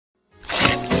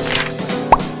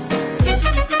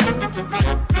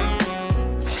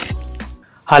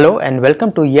Hello and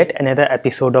welcome to yet another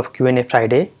episode of QnA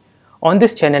Friday. On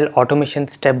this channel, Automation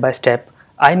Step by Step,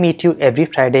 I meet you every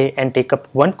Friday and take up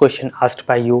one question asked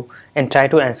by you and try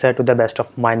to answer to the best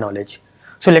of my knowledge.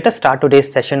 So let us start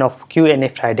today's session of QnA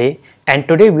Friday, and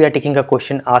today we are taking a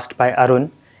question asked by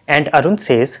Arun, and Arun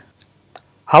says,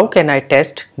 how can I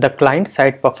test the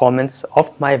client-side performance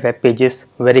of my web pages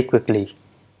very quickly?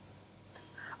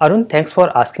 Arun, thanks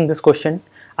for asking this question.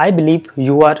 I believe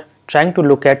you are trying to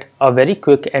look at a very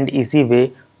quick and easy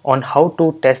way on how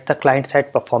to test the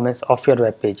client-side performance of your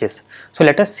web pages. So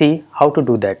let us see how to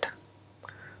do that.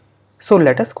 So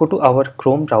let us go to our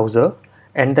Chrome browser,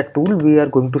 and the tool we are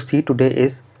going to see today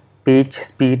is Page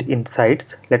Speed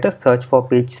Insights. Let us search for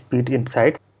Page Speed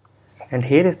Insights, and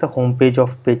here is the home page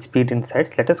of Page Speed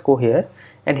Insights. Let us go here,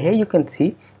 and here you can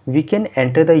see we can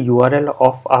enter the URL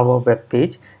of our web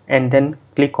page and then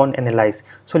click on Analyze.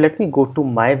 So let me go to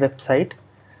my website,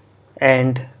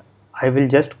 and I will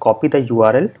just copy the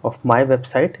URL of my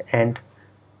website and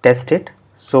test it.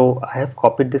 So I have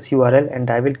copied this URL and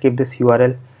I will give this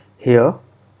URL here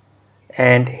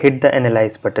and hit the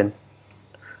Analyze button.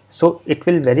 So it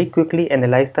will very quickly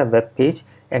analyze the web page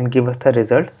and give us the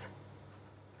results.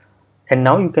 And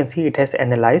now you can see it has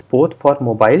analyzed both for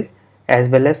mobile as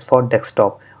well as for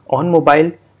desktop. On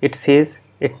mobile it says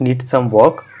it needs some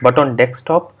work, but on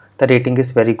desktop the rating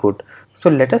is very good. So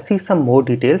let us see some more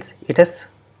details. It has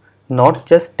not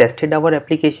just tested our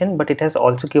application, but it has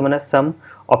also given us some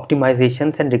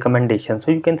optimizations and recommendations.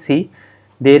 So you can see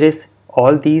there is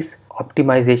all these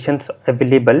optimizations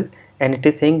available, and it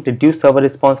is saying reduce server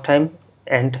response time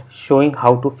and showing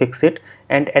how to fix it.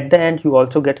 And at the end you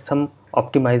also get some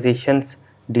optimizations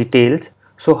details,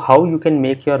 so how you can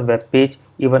make your web page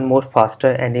even more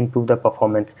faster and improve the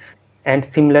performance. And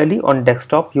similarly on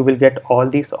desktop you will get all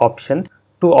these options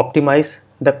to optimize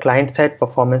the client-side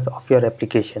performance of your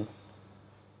application.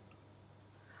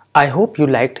 I hope you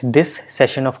liked this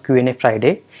session of QnA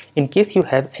Friday. In case you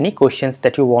have any questions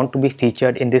that you want to be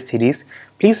featured in this series,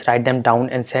 please write them down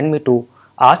and send me to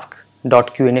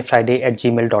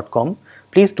ask.qnafriday@gmail.com.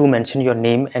 Please do mention your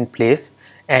name and place,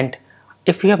 and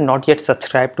if you have not yet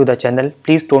subscribed to the channel,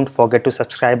 please don't forget to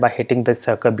subscribe by hitting the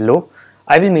circle below.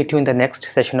 I will meet you in the next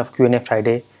session of QnA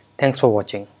Friday. Thanks for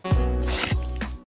watching.